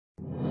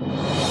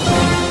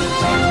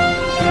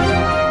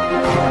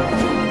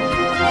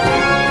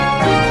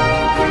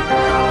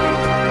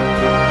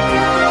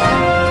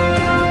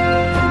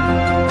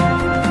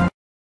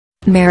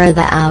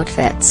Maratha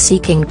outfit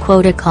seeking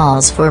quota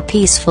calls for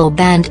peaceful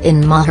bandh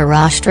in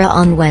Maharashtra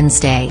on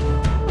Wednesday.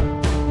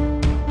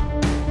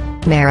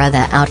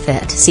 Maratha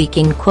outfit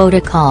seeking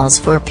quota calls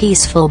for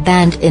peaceful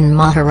bandh in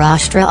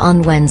Maharashtra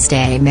on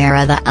Wednesday.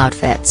 Maratha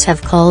outfits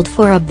have called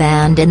for a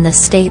bandh in the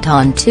state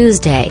on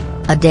Tuesday,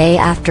 a day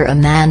after a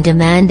man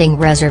demanding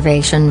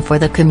reservation for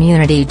the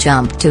community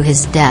jumped to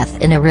his death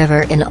in a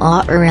river in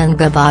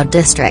Aurangabad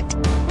district.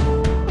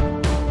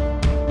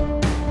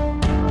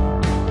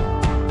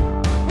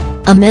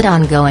 Amid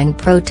ongoing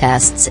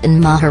protests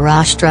in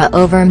Maharashtra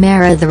over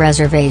Maratha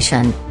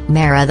reservation,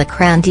 Maratha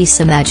Kranti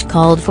Samaj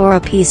called for a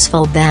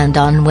peaceful bandh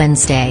on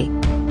Wednesday.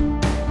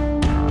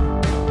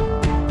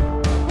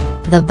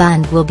 The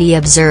bandh will be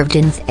observed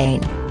in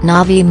Thane,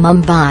 Navi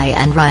Mumbai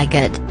and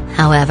Raigad,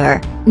 however,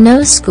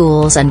 no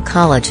schools and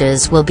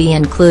colleges will be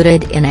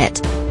included in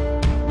it.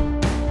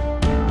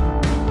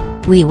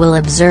 We will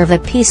observe a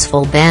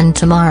peaceful bandh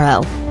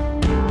tomorrow.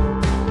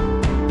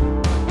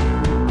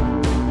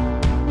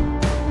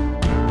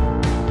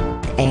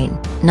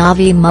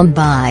 Navi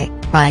Mumbai,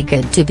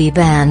 Raigad to be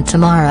banned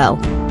tomorrow.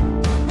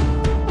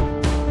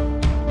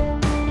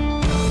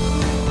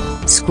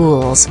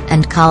 Schools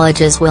and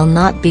colleges will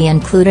not be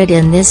included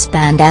in this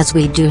bandh as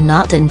we do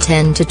not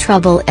intend to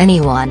trouble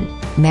anyone,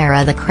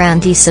 Maratha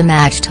Kranti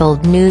Samaj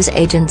told news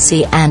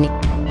agency ANI.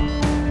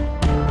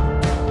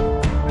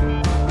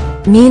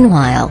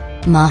 Meanwhile,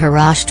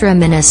 Maharashtra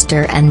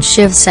Minister and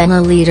Shiv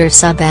Sena leader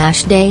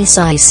Subhash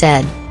Desai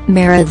said,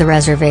 Maratha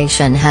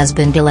reservation has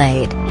been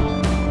delayed.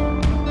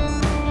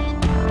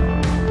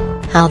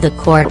 How the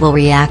court will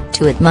react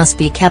to it must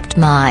be kept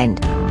in mind.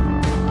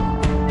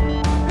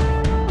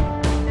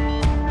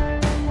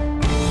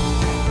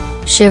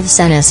 Shiv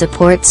Sena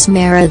supports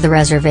Maratha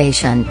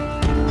reservation.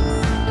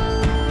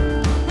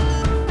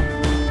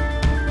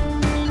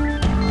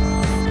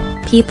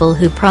 People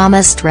who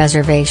promised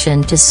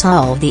reservation to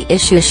solve the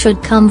issue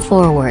should come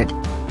forward.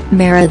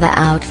 Maratha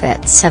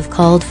outfits have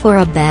called for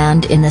a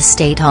bandh in the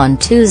state on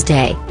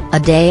Tuesday, a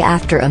day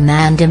after a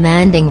man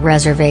demanding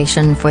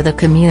reservation for the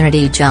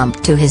community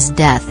jumped to his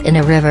death in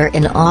a river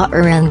in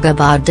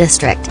Aurangabad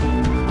district.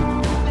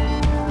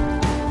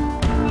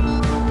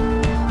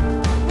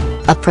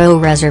 A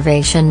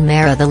pro-reservation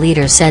Maratha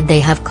leader said they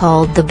have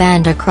called the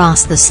bandh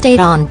across the state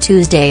on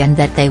Tuesday and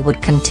that they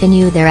would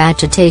continue their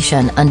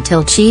agitation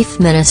until Chief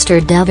Minister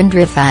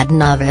Devendra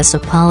Fadnavis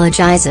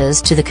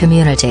apologizes to the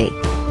community.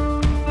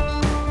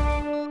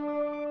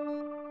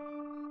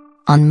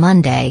 On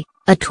Monday,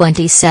 a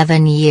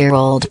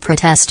 27-year-old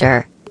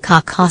protester,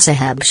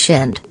 Kakasaheb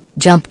Shind,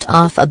 jumped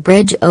off a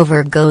bridge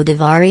over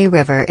Godavari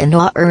River in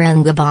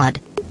Aurangabad.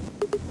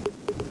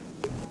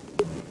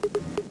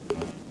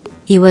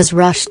 He was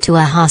rushed to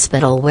a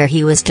hospital where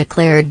he was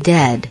declared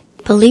dead,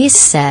 police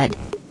said.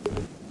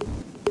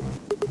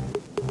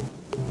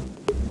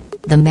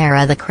 The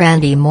Maratha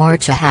Kranti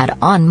Morcha had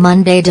on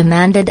Monday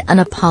demanded an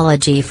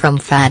apology from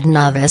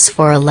Fadnavis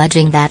for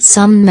alleging that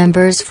some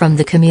members from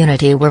the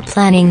community were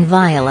planning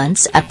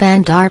violence at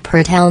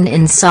Pandharpur town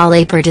in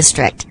Solapur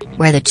district,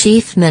 where the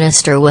chief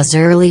minister was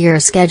earlier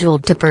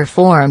scheduled to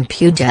perform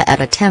puja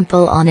at a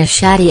temple on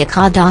Ashadhi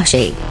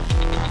Ekadashi.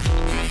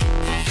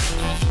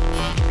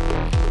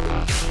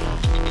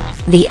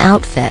 The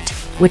outfit,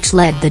 which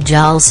led the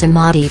Jal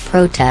Samadhi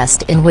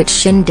protest in which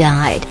Shind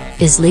died,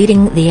 is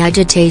leading the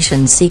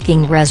agitation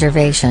seeking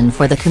reservation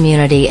for the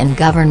community in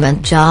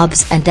government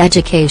jobs and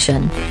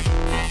education.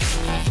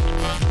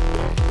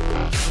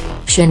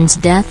 Shind's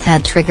death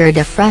had triggered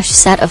a fresh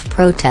set of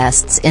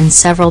protests in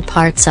several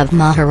parts of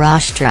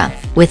Maharashtra,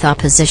 with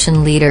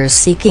opposition leaders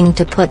seeking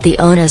to put the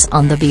onus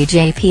on the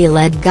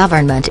BJP-led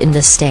government in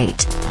the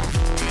state.